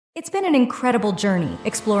It's been an incredible journey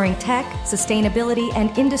exploring tech, sustainability,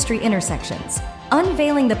 and industry intersections,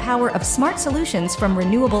 unveiling the power of smart solutions from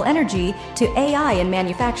renewable energy to AI in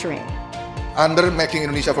manufacturing. Under Making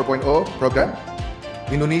Indonesia 4.0 program,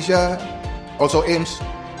 Indonesia also aims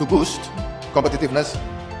to boost competitiveness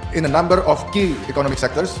in a number of key economic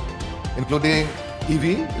sectors, including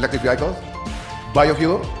EV, electric vehicles,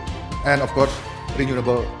 biofuel, and of course,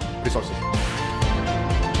 renewable resources.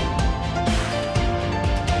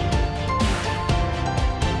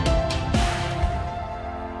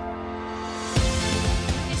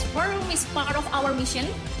 Is part of our mission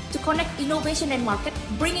to connect innovation and market,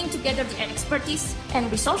 bringing together the expertise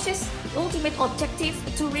and resources, the ultimate objective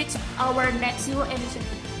to reach our net zero emission.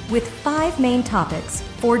 With 5 main topics,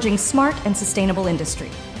 forging smart and sustainable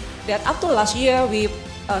industry. That up to last year, we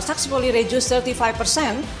successfully reduced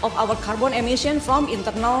 35% of our carbon emission from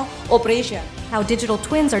internal operation. How digital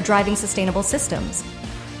twins are driving sustainable systems.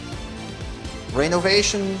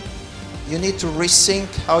 Renovation, you need to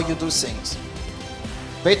rethink how you do things.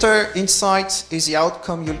 Better insight is the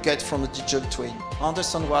outcome you'll get from a digital twin.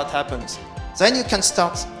 Understand what happens. Then you can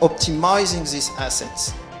start optimizing these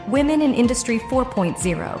assets. Women in Industry 4.0.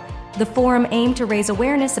 The forum aimed to raise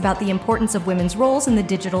awareness about the importance of women's roles in the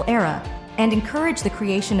digital era and encourage the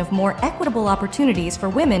creation of more equitable opportunities for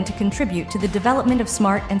women to contribute to the development of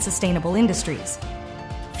smart and sustainable industries.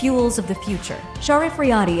 Fuels of the future. Sharif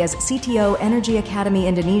Riyadi as CTO Energy Academy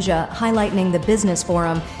Indonesia highlighting the business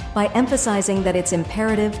forum by emphasizing that it's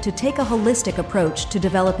imperative to take a holistic approach to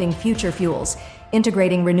developing future fuels,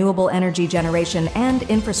 integrating renewable energy generation and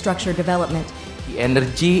infrastructure development. The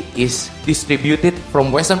energy is distributed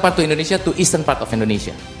from western part to Indonesia to eastern part of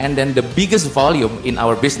Indonesia. And then the biggest volume in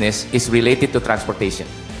our business is related to transportation.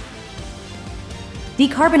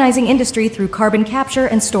 Decarbonizing industry through carbon capture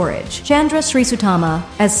and storage. Chandra Srisutama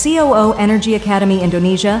as COO Energy Academy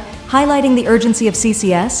Indonesia, highlighting the urgency of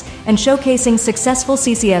CCS and showcasing successful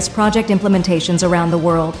CCS project implementations around the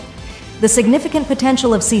world. The significant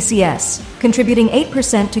potential of CCS, contributing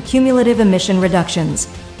 8% to cumulative emission reductions.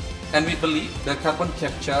 And we believe the carbon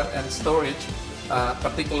capture and storage,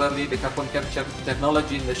 particularly the carbon capture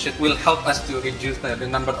technology in the ship, will help us to reduce the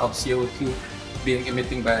number of CO2 being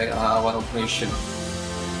emitted by our operation.